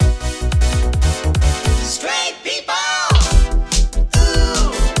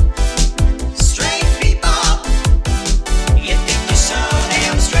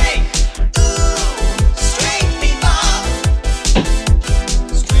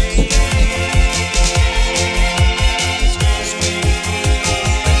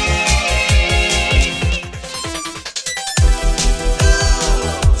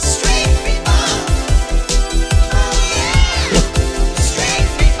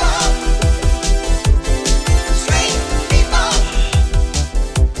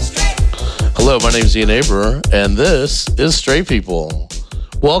Hello, my name is Ian Aber, and this is Straight People.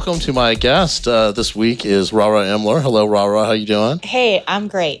 Welcome to my guest this week is Rara Imler. Hello, Rara. How you doing? Hey, I'm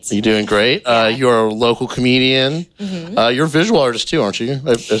great. You doing great? Yeah. You're a local comedian. Mm-hmm. You're a visual artist too, aren't you?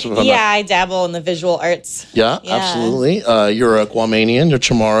 I dabble in the visual arts. Yeah, absolutely. You're a Guamanian. You're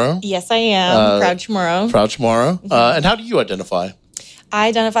Chamorro. Yes, I am. Proud Chamorro. Proud Chamorro. Mm-hmm. And how do you identify? I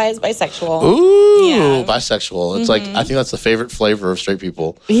identify as bisexual. Ooh, yeah. Bisexual. It's like, I think that's the favorite flavor of straight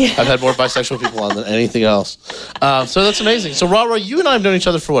people. Yeah. I've had more bisexual people on than anything else. So that's amazing. So Rara, you and I have known each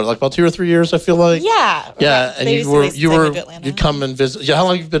other for what, like about 2 or 3 years, I feel like? Yeah. Yeah, and you'd come and visit. Yeah, how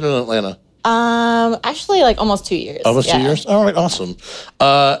long have you been in Atlanta? Actually, like almost 2 years. Almost 2 years? All right, awesome.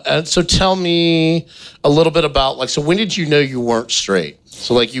 And so tell me a little bit about, so when did you know you weren't straight?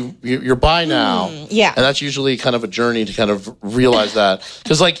 So, you're bi now. Yeah. And that's usually kind of a journey to kind of realize that.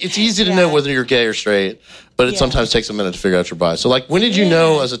 Because, it's easy to know whether you're gay or straight, but it sometimes takes a minute to figure out you're bi. So, when did you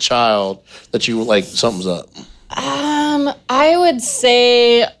know as a child that you, something's up? I would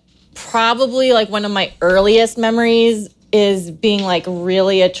say probably, one of my earliest memories is being,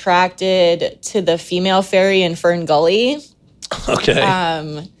 really attracted to the female fairy in Fern Gully.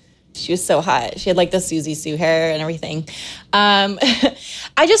 Okay. She was so hot. She had the Susie Sue hair and everything.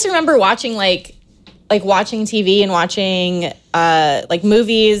 I just remember watching watching TV and watching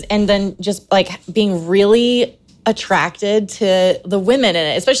movies, and then just being really attracted to the women in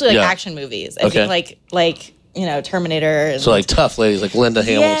it, especially action movies. I think Terminator. And, so tough ladies like Linda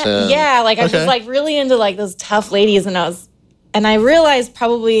Hamilton. Yeah. I was really into those tough ladies, and I realized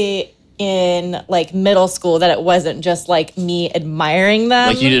probably in middle school that it wasn't just me admiring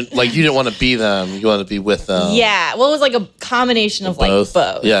them. You didn't want to be them, you wanted to be with them. Yeah. Well, it was a combination of both.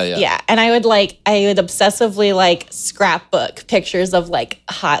 Yeah. And I would obsessively scrapbook pictures of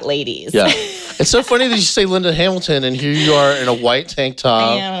hot ladies. Yeah. It's so funny that you say Linda Hamilton and here you are in a white tank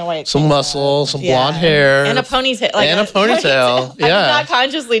top. I am in a white some tank muscle, top. some blonde hair. And a ponytail. And a ponytail. Yeah. I did not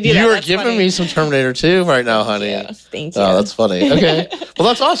consciously do that. You are That's giving funny. me some Terminator 2 right now, honey. Thank you. Oh, that's funny. Okay. Well,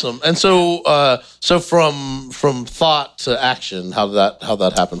 that's awesome. And so from thought to action, how did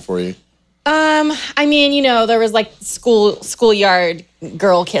that happen for you? I mean, there was schoolyard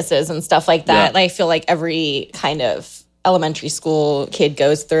girl kisses and stuff like that. Yeah. I feel like every kind of elementary school kid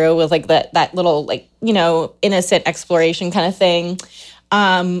goes through with that little innocent exploration kind of thing.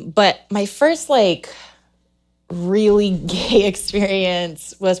 But my first really gay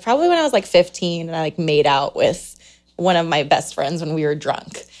experience was probably when I was 15 and I made out with one of my best friends when we were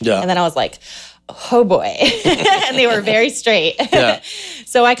drunk. Yeah. And then I was like, oh boy. And they were very straight. Yeah.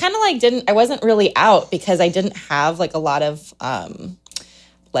 So I kind of I wasn't really out because I didn't have a lot of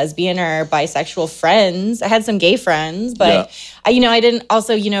lesbian or bisexual friends. I had some gay friends, but I didn't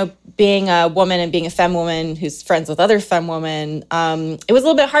also, being a woman and being a femme woman who's friends with other femme women, it was a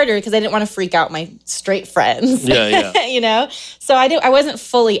little bit harder because I didn't want to freak out my straight friends. Yeah. So I wasn't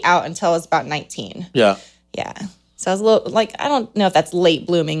fully out until I was about 19. Yeah. Yeah. So I was a little I don't know if that's late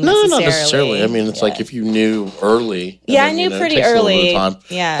blooming No, necessarily. not necessarily. I mean, it's if you knew early. Yeah, I knew pretty early. A little bit of time.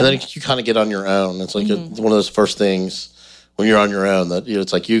 Yeah. And then you kind of get on your own. It's it's one of those first things when you're on your own that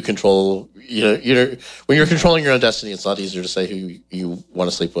it's you control. When you're controlling your own destiny, it's a lot easier to say who you want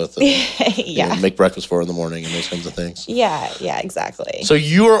to sleep with. And, make breakfast for in the morning and those kinds of things. Yeah, exactly. So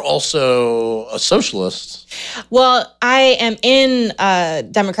you are also a socialist. Well, I am in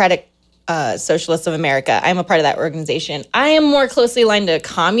Democratic Socialists of America. I'm a part of that organization. I am more closely aligned to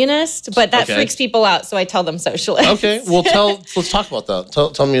communist, but that freaks people out, so I tell them socialist. Okay, well, let's talk about that.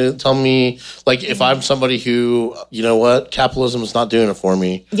 Tell me, if I'm somebody who, capitalism is not doing it for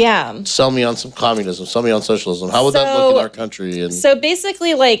me. Yeah. Sell me on some communism. Sell me on socialism. How would that look in our country? So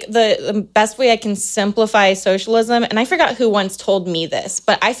basically, the best way I can simplify socialism, and I forgot who once told me this,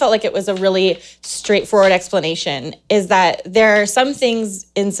 but I felt like it was a really straightforward explanation, is that there are some things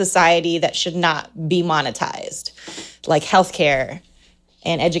in society that should not be monetized, like healthcare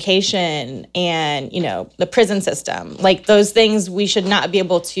and education and, the prison system. Those things we should not be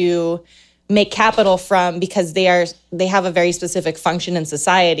able to make capital from because they have a very specific function in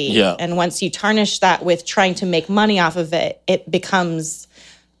society. Yeah. And once you tarnish that with trying to make money off of it, it becomes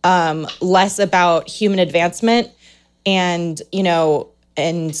less about human advancement and,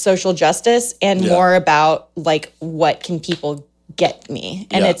 and social justice and more about what can people get me.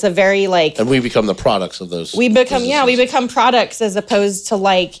 And it's a very and we become the products of those. We become products as opposed to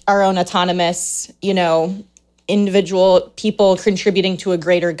our own autonomous, individual people contributing to a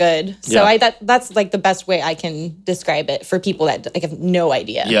greater good. So that's the best way I can describe it for people that have no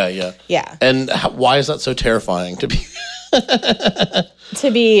idea. Yeah. Yeah. And why is that so terrifying to be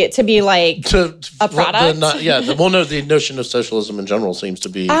to be like a product. The notion of socialism in general seems to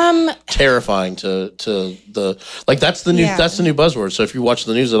be terrifying to the like. That's the new buzzword. So if you watch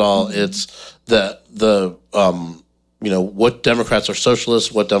the news at all, it's the what Democrats are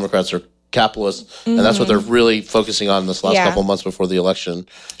socialists, what Democrats are capitalists, and that's what they're really focusing on this last couple of months before the election.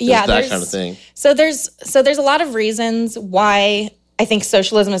 That kind of thing. So there's a lot of reasons why I think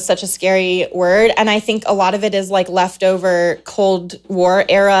socialism is such a scary word, and I think a lot of it is like leftover Cold War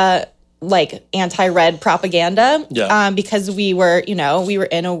era like anti-red propaganda. Because we were in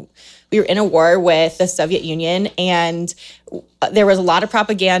a war with the Soviet Union, and there was a lot of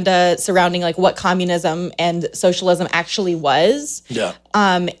propaganda surrounding like what communism and socialism actually was.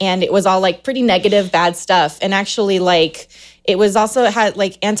 And it was all like pretty negative, bad stuff. And actually, like it was also had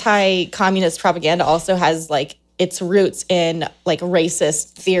like anti-communist propaganda also has like its roots in like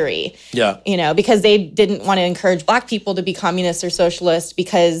racist theory. Because they didn't want to encourage Black people to be communist or socialist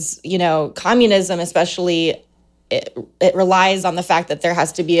because, communism especially it relies on the fact that there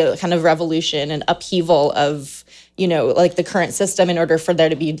has to be a kind of revolution and upheaval of, like the current system in order for there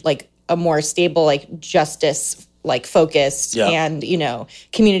to be like a more stable, like justice, like focused and,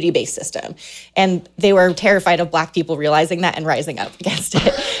 community-based system. And they were terrified of Black people realizing that and rising up against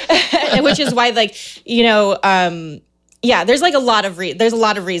it, which is why like, there's like a lot of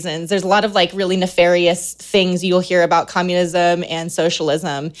reasons. There's a lot of like really nefarious things you'll hear about communism and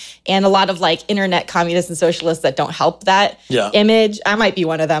socialism, and a lot of like internet communists and socialists that don't help that image. I might be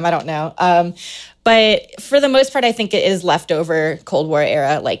one of them. I don't know. But for the most part, I think it is leftover Cold War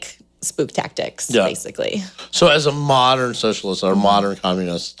era, like spook tactics, basically. So as a modern socialist or modern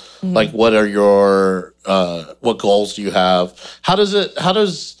communist, like what are your, what goals do you have? How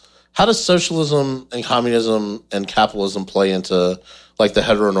does socialism and communism and capitalism play into like the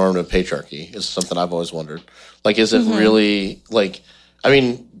heteronormative patriarchy is something I've always wondered. Like, is it really like, I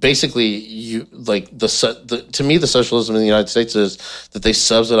mean, basically you like to me, the socialism in the United States is that they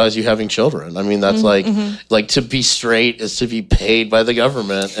subsidize you having children. I mean, that's like to be straight is to be paid by the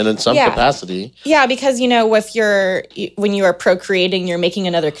government and in some capacity. Yeah. Because, when you are procreating, you're making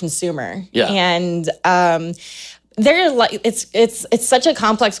another consumer. And, it's such a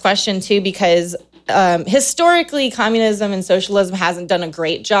complex question too, because historically communism and socialism hasn't done a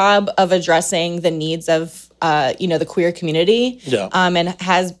great job of addressing the needs of the queer community, and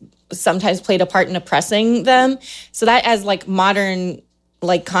has sometimes played a part in oppressing them. So that as like modern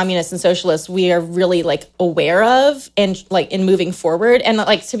like communists and socialists, we are really like aware of and like in moving forward. And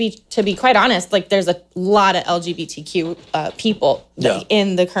like to be quite honest, like there's a lot of LGBTQ people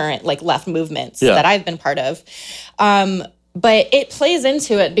in the current like left movements that I've been part of. But it plays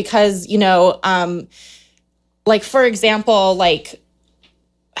into it because, like for example, like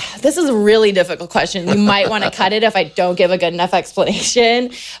this is a really difficult question. You might want to cut it if I don't give a good enough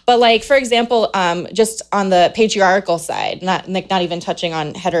explanation. But like, for example, just on the patriarchal side, not even touching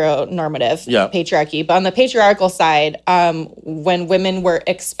on heteronormative patriarchy, but on the patriarchal side, when women were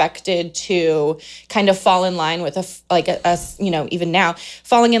expected to kind of fall in line with even now,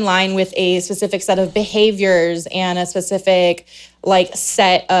 falling in line with a specific set of behaviors and a specific like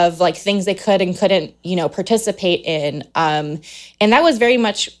set of like things they could and couldn't, participate in. And that was very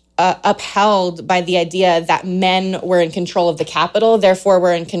much upheld by the idea that men were in control of the capital, therefore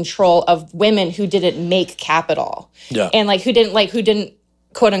were in control of women who didn't make capital. And like who didn't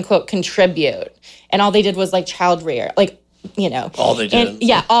quote unquote contribute. And all they did was like child rear. Like, all they did.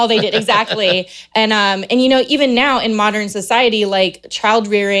 All they did, exactly. And even now in modern society, like child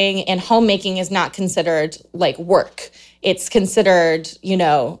rearing and homemaking is not considered like work. It's considered,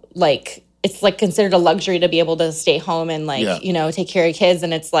 it's like considered a luxury to be able to stay home and like, take care of kids.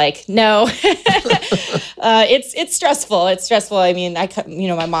 And it's like, no, it's stressful. It's stressful. I mean,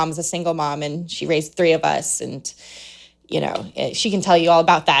 my mom's a single mom and she raised 3 of us, and, she can tell you all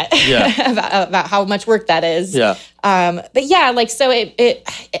about that, about how much work that is. But yeah, like, so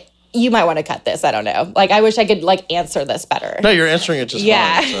it you might want to cut this. I don't know. Like, I wish I could like answer this better. No, you're answering it just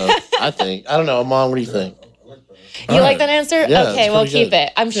fine. So I don't know. Mom, what do you think? You like that answer? Yeah, okay, well, keep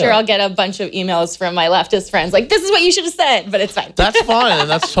it. I'm sure I'll get a bunch of emails from my leftist friends like, this is what you should have said, but it's fine. That's fine, and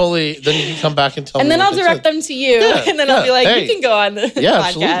that's totally, then you can come back and tell me. And then I'll direct them to you, and then I'll be like, you can go on the podcast.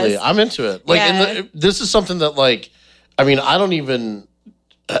 Absolutely. I'm into it. Like, and this is something that, like, I mean, I don't know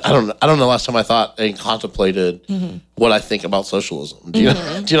the last time I thought and contemplated what I think about socialism. Do you know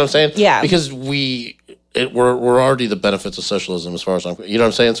what I'm saying? Yeah. Because we're already the benefits of socialism as far as I'm, you know what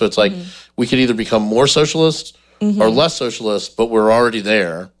I'm saying? So it's like, we could either become more socialist are less socialist, but we're already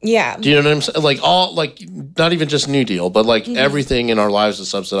there. Yeah. Do you know what I'm saying? Like not even just New Deal, but like everything in our lives is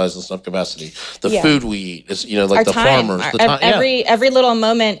subsidized in some capacity. The food we eat is, like our the time, farmers. Every little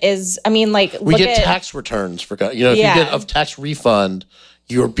moment is, we get tax returns for, if you get a tax refund,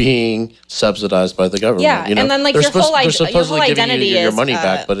 you're being subsidized by the government. Yeah, and then like your whole identity is your money is,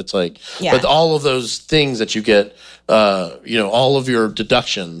 back, but it's like, but all of those things that you get, all of your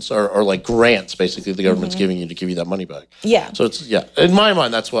deductions are like grants. Basically, the government's giving you to give you that money back. Yeah. So it's in my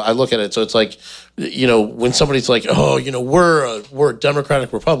mind, that's what I look at it. So it's like, when somebody's like, oh, we're a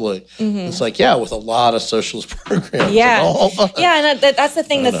democratic republic, it's like, with a lot of socialist programs. Yeah, and that's the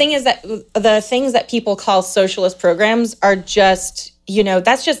thing. The thing is that the things that people call socialist programs are just.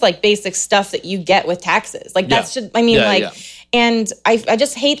 That's just like basic stuff that you get with taxes. Like that's just, and I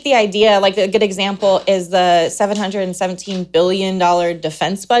just hate the idea. Like a good example is the $717 billion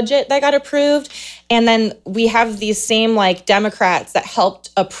defense budget that got approved. And then we have these same like Democrats that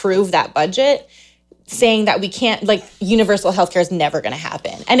helped approve that budget saying that we can't, like, universal healthcare is never going to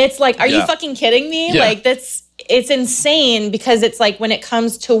happen. And it's like, are you fucking kidding me? Yeah. Like it's insane because it's like when it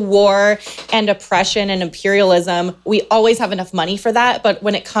comes to war and oppression and imperialism, we always have enough money for that. But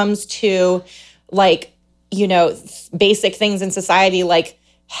when it comes to like, basic things in society, like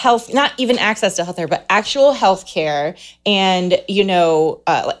health, not even access to healthcare, but actual healthcare and,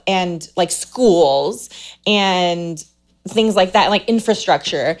 and like schools and things like that, like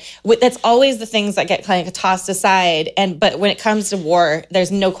infrastructure. That's always the things that get kind of tossed aside. But when it comes to war,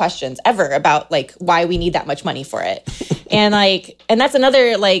 there's no questions ever about like why we need that much money for it. and that's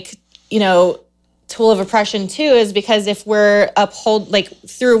another tool of oppression too, is because if we're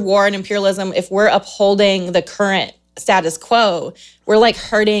through war and imperialism, if we're upholding the current status quo, we're like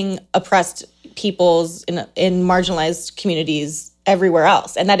hurting oppressed peoples in marginalized communities everywhere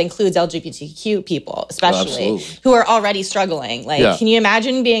else. And that includes LGBTQ people, especially, who are already struggling. Like, can you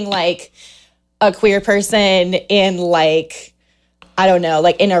imagine being like a queer person in like, I don't know,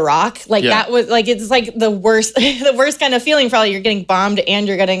 like in Iraq? Like that was like, it's like the worst, the worst kind of feeling. Probably you're getting bombed and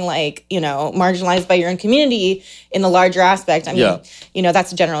you're getting like, marginalized by your own community in the larger aspect. I mean,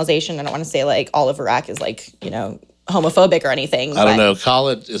 that's a generalization. I don't want to say like all of Iraq is like, homophobic or anything. I don't know.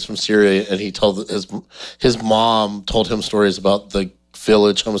 Khalid is from Syria, and he told his mom told him stories about the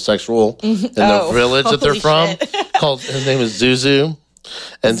village homosexual in the village that they're from. His name is Zuzu,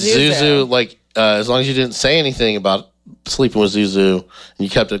 and Zuzu as long as you didn't say anything about sleeping with Zuzu and you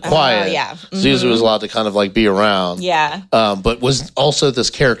kept it quiet, Zuzu was allowed to kind of like be around. Yeah. But was also this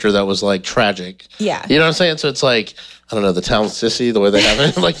character that was like tragic. Yeah. You know what I'm saying? So it's like, I don't know, the town sissy, the way they have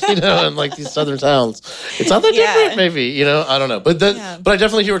it, in like these southern towns. It's not that different, maybe, I don't know. But but I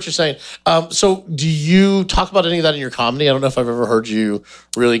definitely hear what you're saying. So do you talk about any of that in your comedy? I don't know if I've ever heard you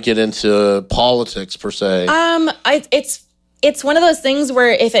really get into politics per se. It's one of those things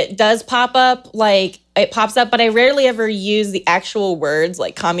where if it does pop up, like it pops up, but I rarely ever use the actual words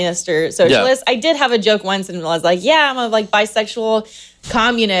like communist or socialist. I did have a joke once and I was like, I'm a like bisexual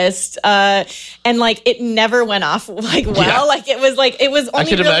communist, and like it never went off like well. Like it was only I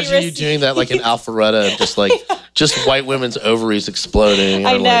could really imagine you doing that like in Alpharetta, just like just white women's ovaries exploding.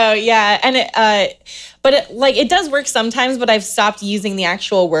 I know, and it does work sometimes, but I've stopped using the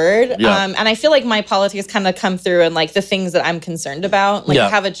actual word. And I feel like my politics kind of come through and like the things that I'm concerned about. Like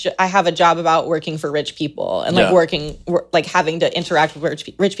I have a job about working for rich people and like having to interact with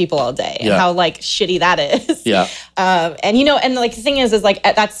rich people all day and how like shitty that is. Yeah. And like the thing is like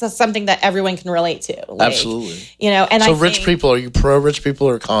that's something that everyone can relate to. Like, absolutely. And so rich people, are you pro rich people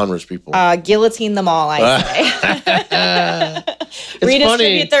or con rich people? Guillotine them all, I say.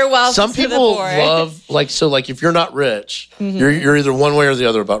 Redistribute their wealth. Some people love if you're not rich, you're either one way or the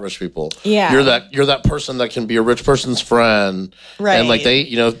other about rich people. Yeah. You're that person that can be a rich person's friend. Right. And like they,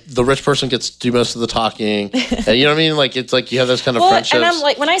 the rich person gets to do most of the talking. And you know what I mean? Like it's like you have those kind of friendships. And I'm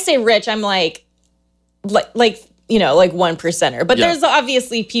like, when I say rich, I'm like 1%er. But there's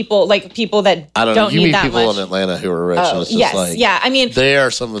obviously people that I don't know. You need meet that people much. in Atlanta who are rich, and it's just I mean, they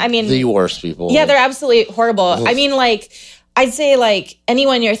are some of the worst people. Yeah, they're absolutely horrible. Ugh. I mean, like, I'd say like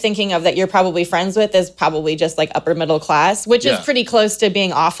anyone you're thinking of that you're probably friends with is probably just like upper middle class, which is pretty close to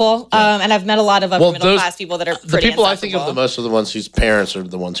being awful. And I've met a lot of upper middle class people that are pretty the people I think of the most are the ones whose parents are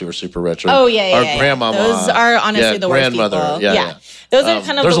the ones who are super rich. Or grandmama. Those are honestly the worst people. Yeah. Those are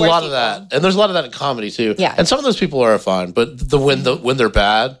kind of there's the worst a lot people. Of that, and there's a lot of that in comedy too. Yeah. And some of those people are fine, but when they're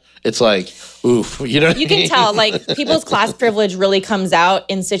bad, it's like, oof, you can tell like people's class privilege really comes out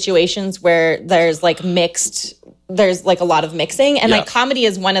in situations where there's like a lot of mixing, and like comedy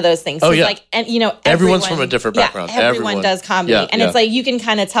is one of those things. Oh yeah, like, and everyone's from a different background. Everyone does comedy, and it's like you can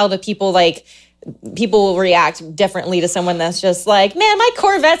kind of tell the people like people will react differently to someone that's just like, man, my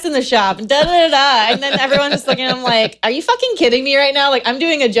Corvette's in the shop, and da-da-da-da. And then everyone's just looking at them like, are you fucking kidding me right now? Like, I'm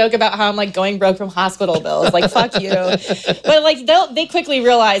doing a joke about how I'm like going broke from hospital bills. Like, fuck you. But like, they quickly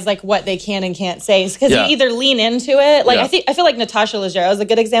realize like what they can and can't say. Because you either lean into it. Like, I feel like Natasha Leggero is a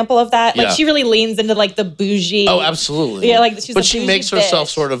good example of that. Like, she really leans into like the bougie. Oh, absolutely. Yeah, like she's but she makes herself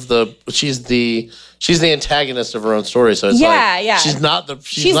sort of she's the antagonist of her own story. So it's she's not the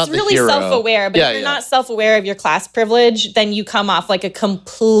really hero. Self-aware, but if you're not self-aware of your class privilege, then you come off like a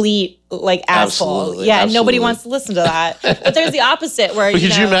complete like asshole. And nobody wants to listen to that. But there's the opposite where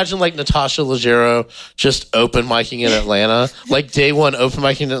could you imagine like Natasha Leggero just open micing in Atlanta, like day one open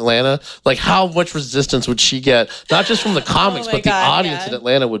micing in Atlanta? Like how much resistance would she get? Not just from the comics, but the audience in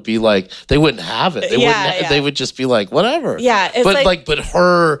Atlanta would be like, they wouldn't have it. They would just be like, whatever. Yeah, but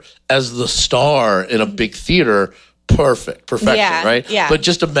her as the star in a big theater. Perfection, right? Yeah. But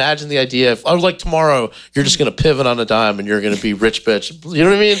just imagine the idea of, like tomorrow, you're just going to pivot on a dime and you're going to be rich bitch. You know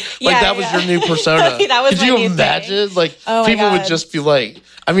what I mean? Like that was your new persona. Could you imagine? Thing. Like people would just be like,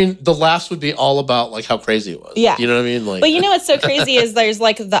 I mean, the laughs would be all about like how crazy it was. Yeah. You know what I mean? Like, but you know what's so crazy is there's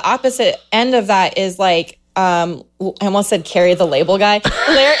like the opposite end of that is like, I almost said Carrie the label guy.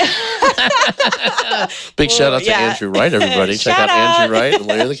 Big shout out to Andrew Wright, everybody. Check out Andrew Wright and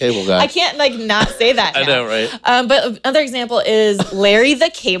Larry the Cable Guy. I can't like not say that now. I know, right? But another example is Larry the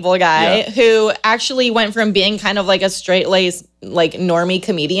Cable Guy, who actually went from being kind of like a straight-laced, like normie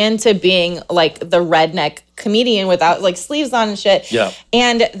comedian to being like the redneck comedian without like sleeves on and shit. Yeah.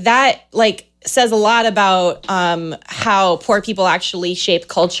 And that like says a lot about how poor people actually shape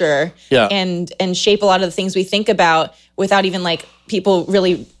culture and shape a lot of the things we think about without even like people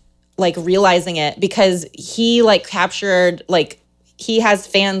really like realizing it, because he like captured like he has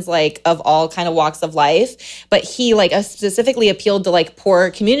fans like of all kind of walks of life, but he like specifically appealed to like poorer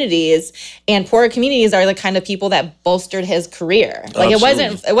communities, and poorer communities are the kind of people that bolstered his career. Like it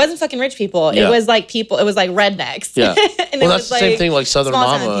wasn't fucking rich people. It was like people. It was like rednecks. Yeah. And that's the same thing like Southern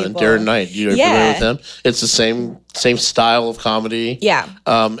Mama and Darren Knight. You familiar with him? It's the same style of comedy. Yeah.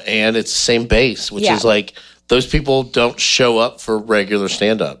 And it's the same base, which is like those people don't show up for regular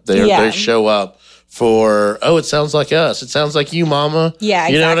stand up. They show up for, it sounds like us. It sounds like you, mama. Yeah,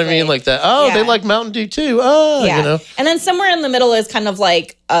 exactly. You know what I mean? Like that. They like Mountain Dew too. You know? And then somewhere in the middle is kind of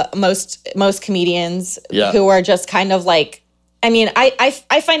like most comedians who are just kind of like, I mean,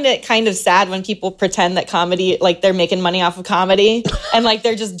 I find it kind of sad when people pretend that comedy, like they're making money off of comedy and like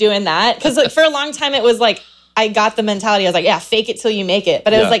they're just doing that. Because like, for a long time it was like, I got the mentality. I was like, fake it till you make it.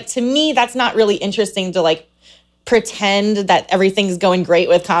 But it was like, to me, that's not really interesting to like pretend that everything's going great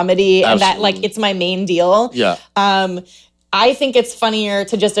with comedy and that like it's my main deal. Yeah. I think it's funnier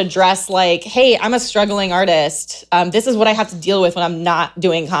to just address like, hey, I'm a struggling artist. This is what I have to deal with when I'm not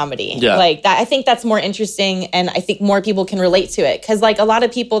doing comedy. Yeah. Like that. I think that's more interesting, and I think more people can relate to it, because like a lot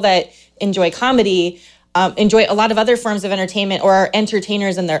of people that enjoy comedy enjoy a lot of other forms of entertainment or are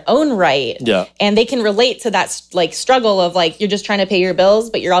entertainers in their own right. Yeah. And they can relate to that like struggle of like, you're just trying to pay your bills,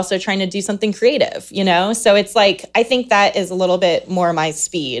 but you're also trying to do something creative, you know? So it's like, I think that is a little bit more my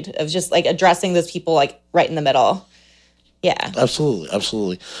speed of just like addressing those people like right in the middle. Yeah.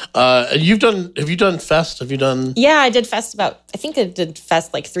 Absolutely. Have you done Fest? Have you done? Yeah, I did Fest I did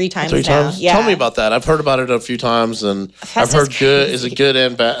Fest like 3 times now. Yeah. Tell me about that. I've heard about it a few times, and I've heard is it good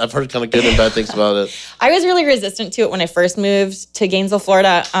and bad? I've heard kind of good and bad things about it. I was really resistant to it when I first moved to Gainesville,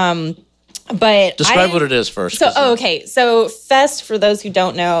 Florida. But describe what it is first. Okay. So Fest, for those who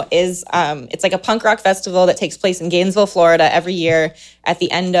don't know, is it's like a punk rock festival that takes place in Gainesville, Florida every year at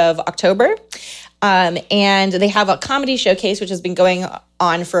the end of October. And they have a comedy showcase, which has been going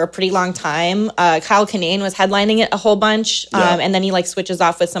on for a pretty long time. Kyle Kinane was headlining it a whole bunch. And then he like switches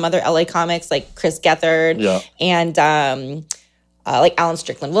off with some other LA comics like Chris Gethard and like Alan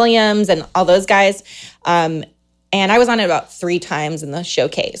Strickland Williams and all those guys. And I was on it about 3 times in the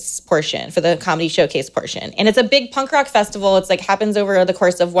showcase portion, for the comedy showcase portion. And it's a big punk rock festival. It's like happens over the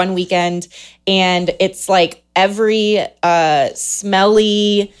course of one weekend. And it's like every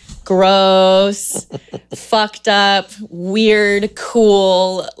smelly, gross, fucked up, weird,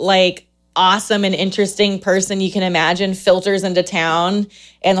 cool, like awesome and interesting person you can imagine filters into town,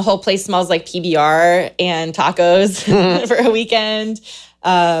 and the whole place smells like PBR and tacos for a weekend.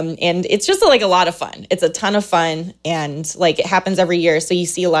 And it's just like a lot of fun. It's a ton of fun, and like it happens every year. So you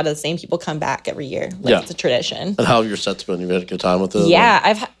see a lot of the same people come back every year. Like it's a tradition. And how have your sets been? You've had a good time with it?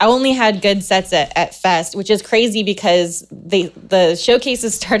 Yeah, I only had good sets at Fest, which is crazy because the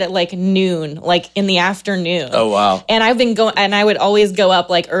showcases start at like noon, like in the afternoon. Oh, wow. And I've been going, and I would always go up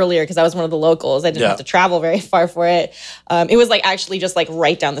like earlier because I was one of the locals. I didn't have to travel very far for it. It was like actually just like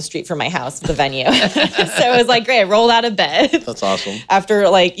right down the street from my house, the venue. So it was like great. I rolled out of bed. That's awesome. After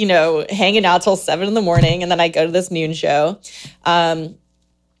like, hanging out till 7 a.m. and then I go to this noon show. And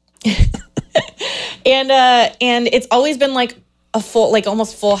it's always been like a full, like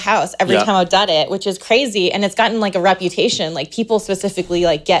almost full house every time I've done it, which is crazy. And it's gotten like a reputation. Like people specifically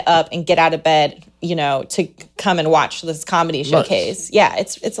like get up and get out of bed, to come and watch this comedy showcase. Nice. Yeah,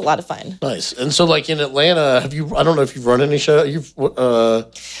 it's a lot of fun. Nice. And so like in Atlanta, I don't know if you've run any show. You've run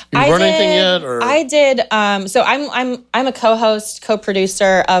anything yet? Or? I did. So I'm a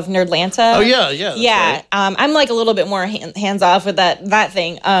co-producer of Nerdlanta. Oh yeah. Yeah. Right. I'm like a little bit more hands off with that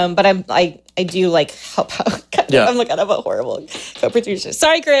thing. But I do like help out. I'm a horrible co-producer.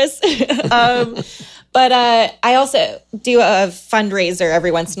 Sorry, Chris. But I also do a fundraiser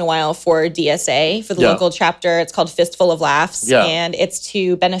every once in a while for DSA, for the local chapter. It's called Fistful of Laughs. Yeah. And it's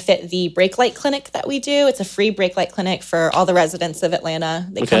to benefit the Brake Light Clinic that we do. It's a free brake light clinic for all the residents of Atlanta.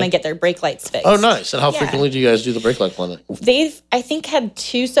 They come and get their brake lights fixed. Oh, nice. And how frequently do you guys do the brake light clinic? They've, I think, had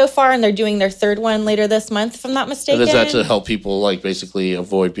 2 so far, and they're doing their 3rd one later this month, if I'm not mistaken. And is that to help people, like, basically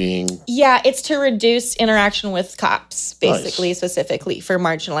avoid being... Yeah, it's to reduce interaction with cops, basically, specifically for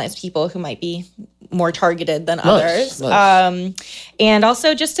marginalized people who might be more targeted than others. Nice. And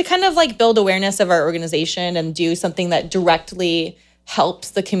also just to kind of like build awareness of our organization and do something that directly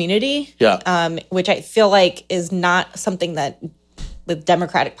helps the community. Yeah. Which I feel like is not something that the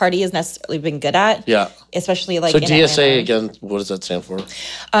Democratic Party has necessarily been good at. Yeah. Especially like in DSA, Atlanta. again, what does that stand for?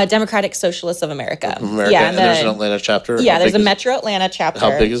 Democratic Socialists of America. Yeah, and there's an Atlanta chapter? Yeah, there's a Metro Atlanta chapter.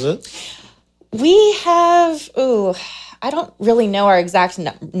 How big is it? We have, I don't really know our exact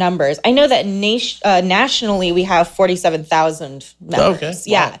numbers. I know that nationally we have 47,000 members. Okay.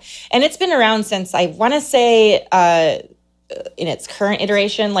 Yeah. Wow. And it's been around since, I want to say, in its current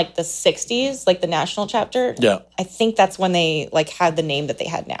iteration, like the 60s, like the national chapter. Yeah. I think that's when they like had the name that they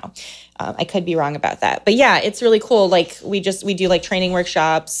had now. I could be wrong about that. But yeah, it's really cool. Like we do like training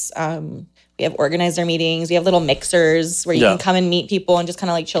workshops. We have organizer meetings. We have little mixers where you can come and meet people and just kind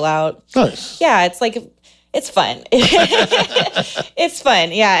of like chill out. Nice. Yeah, it's like... It's fun. It's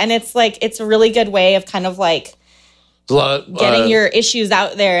fun. Yeah. And it's like, it's a really good way of kind of like getting your issues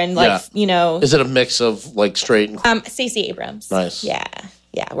out there and like, Is it a mix of like straight and... Stacey Abrams. Nice. Yeah.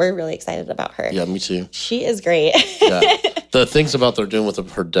 Yeah. We're really excited about her. Yeah, me too. She is great. Yeah. The things about they're doing with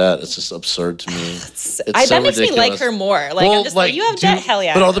her debt, it's just absurd to me. That makes me like her more. Like, well, I'm just like, you have debt? Hell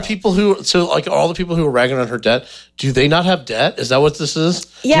yeah. But all the people who are ragging on her debt, do they not have debt? Is that what this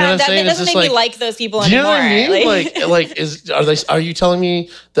is? Yeah, that doesn't make me like those people anymore. You know what I mean? Are you telling me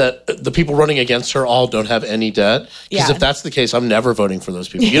that the people running against her all don't have any debt? Because if that's the case, I'm never voting for those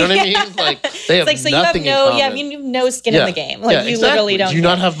people. You know what I mean? Like they have nothing in common. You have no skin in the game. Like you literally don't. Do you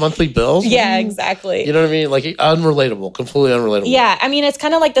not have monthly bills? Yeah, exactly. You know what I mean? Like unrelatable, completely unrelatable. Yeah, I mean, it's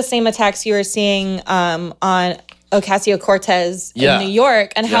kind of like the same attacks you were seeing on Ocasio-Cortez in New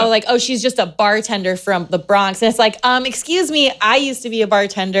York and how like, she's just a bartender from the Bronx. And it's like, excuse me, I used to be a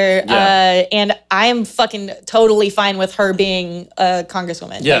bartender and I'm fucking totally fine with her being a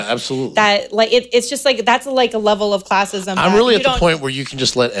congresswoman. Yeah, like, absolutely. That like, it's just like, that's like a level of classism. I'm really at the point where you can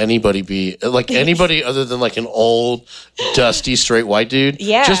just let anybody be, like anybody other than like an old, dusty, straight white dude.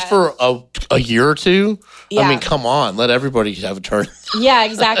 Yeah. Just for a year or two. Yeah. I mean, come on, let everybody have a turn. Yeah,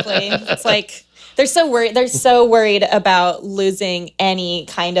 exactly. It's like... They're so worried about losing any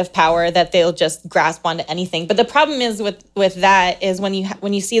kind of power that they'll just grasp onto anything. But the problem is with that is when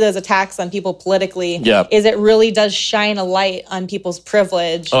you see those attacks on people politically, is it really does shine a light on people's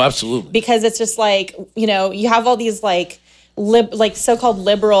privilege. Oh, absolutely. Because it's just like, you have all these like so-called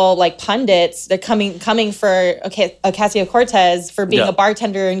liberal like pundits. They're coming for Ocasio-Cortez for being a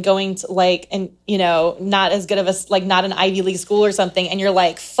bartender and going to like, and not as good of a, like not an Ivy League school or something. And you're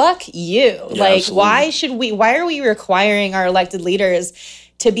like, fuck you. Like, absolutely. why are we requiring our elected leaders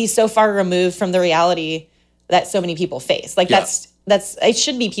to be so far removed from the reality that so many people face? Like it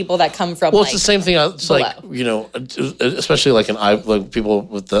should be people that come from. Well, it's the same thing. It's below. Like especially like people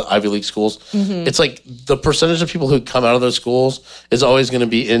with the Ivy League schools. Mm-hmm. It's like the percentage of people who come out of those schools is always going to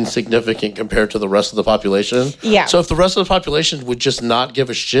be insignificant compared to the rest of the population. Yeah. So if the rest of the population would just not give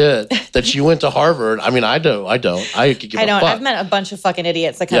a shit that you went to Harvard, I mean, I don't. I could give a fuck. I've met a bunch of fucking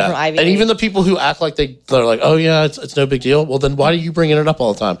idiots that come from Ivy League. And even the people who act like they're like, oh yeah, it's no big deal. Well, then why are you bringing it up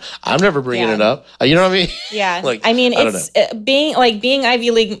all the time? I'm never bringing it up. You know what I mean? Yeah. Like, I mean, it's being being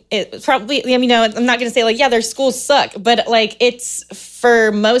Ivy League, it probably, I'm not going to say their schools suck, but it's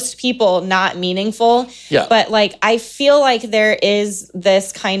for most people not meaningful. Yeah. But I feel like there is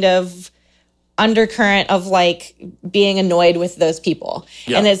this kind of undercurrent of being annoyed with those people.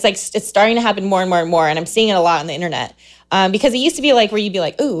 Yeah. And it's starting to happen more and more and more. And I'm seeing it a lot on the internet. Because it used to be where you'd be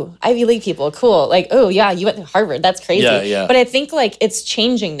ooh, Ivy League people, cool. Oh yeah, you went to Harvard, that's crazy. Yeah. But I think it's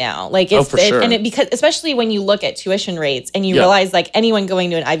changing now. For sure. And because especially when you look at tuition rates and you realize anyone going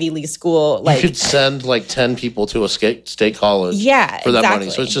to an Ivy League school, you could send 10 people to a state college for that money.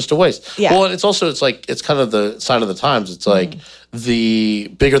 So it's just a waste. Yeah. Well, and it's kind of the sign of the times. It's the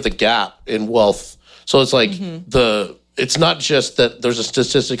bigger the gap in wealth. So it's it's not just that there's a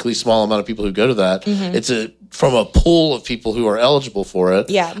statistically small amount of people who go to that. Mm-hmm. It's from a pool of people who are eligible for it.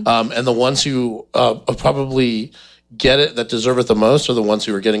 Yeah. And the ones who probably get it that deserve it the most are the ones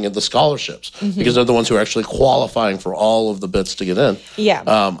who are getting the scholarships because they're the ones who are actually qualifying for all of the bits to get in. Yeah.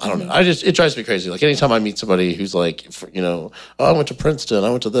 I don't know. It drives me crazy. Anytime I meet somebody who's I went to Princeton, I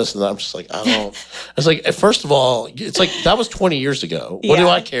went to this and that, I'm just I don't. It's first of all, it's that was 20 years ago. What do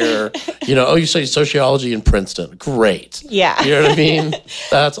I care? You say sociology in Princeton. Great. Yeah. You know what I mean?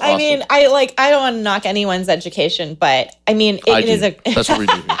 That's awesome. I mean, I don't want to knock anyone's education, but I mean, it is that's what we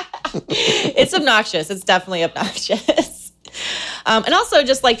do here. It's obnoxious. It's definitely obnoxious. And also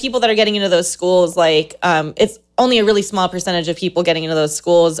just people that are getting into those schools, it's only a really small percentage of people getting into those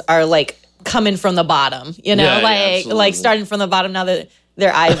schools are coming from the bottom, starting from the bottom now that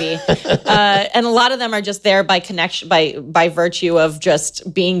they're Ivy. And a lot of them are just there by connection, by virtue of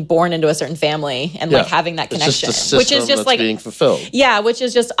just being born into a certain family and having that connection, it's just a system which is just that's being fulfilled. Yeah, which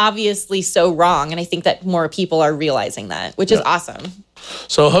is just obviously so wrong. And I think that more people are realizing that, which is awesome.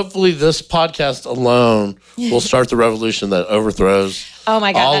 So hopefully this podcast alone will start the revolution that overthrows all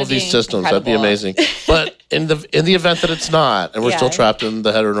of these systems. Incredible. That'd be amazing. But in the event that it's not, and we're still trapped in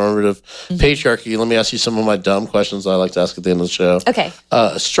the heteronormative patriarchy, let me ask you some of my dumb questions I like to ask at the end of the show. Okay.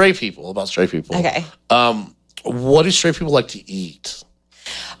 About straight people. Okay. What do straight people like to eat?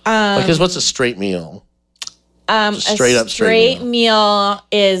 What's a straight meal? Straight up straight meal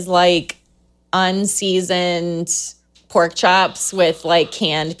is unseasoned pork chops with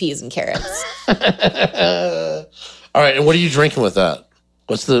canned peas and carrots. All right, and what are you drinking with that?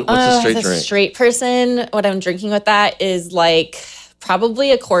 What's the straight drink? As a straight person, what I'm drinking with that is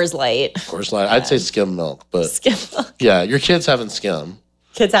probably a Coors Light. Coors Light. I'd say skim milk, but skim milk. Yeah, your kids having skim.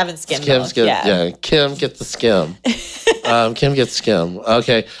 Kids having skim milk. Yeah, Kim, get the skim. Kim gets skim.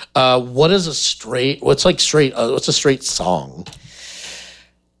 Okay. What's a straight song?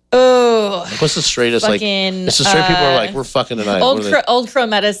 Oh, what's the straightest? It's the straight people are we're fucking tonight. Old Crow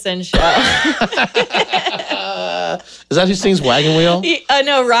Medicine show. Is that who sings Wagon Wheel?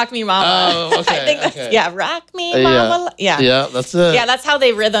 No, Rock Me Mama. Oh, okay. I think that's, Rock Me Mama. Yeah, that's it. Yeah, that's how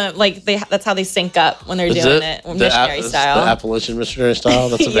they rhythm. That's how they sync up when they're doing it missionary style. The Appalachian missionary style.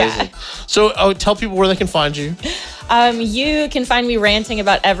 That's amazing. So, tell people where they can find you. You can find me ranting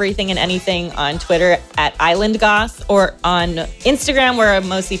about everything and anything on Twitter at IslandGoth or on Instagram, where are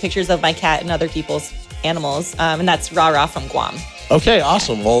mostly pictures of my cat and other people's animals. And that's Rara from Guam. Okay,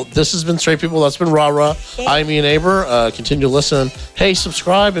 awesome. Well, this has been Straight People. That's been Rara. I'm Ian Aber. Continue to listen. Hey,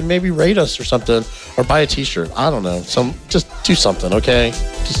 subscribe and maybe rate us or something, or buy a T-shirt. I don't know. Just do something, okay?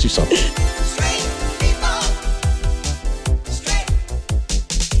 Just do something.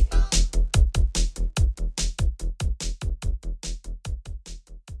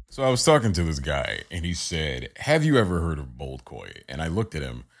 So I was talking to this guy, and he said, "Have you ever heard of mold koi?" And I looked at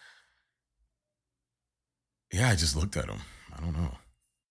him. Yeah, I just looked at him. I don't know.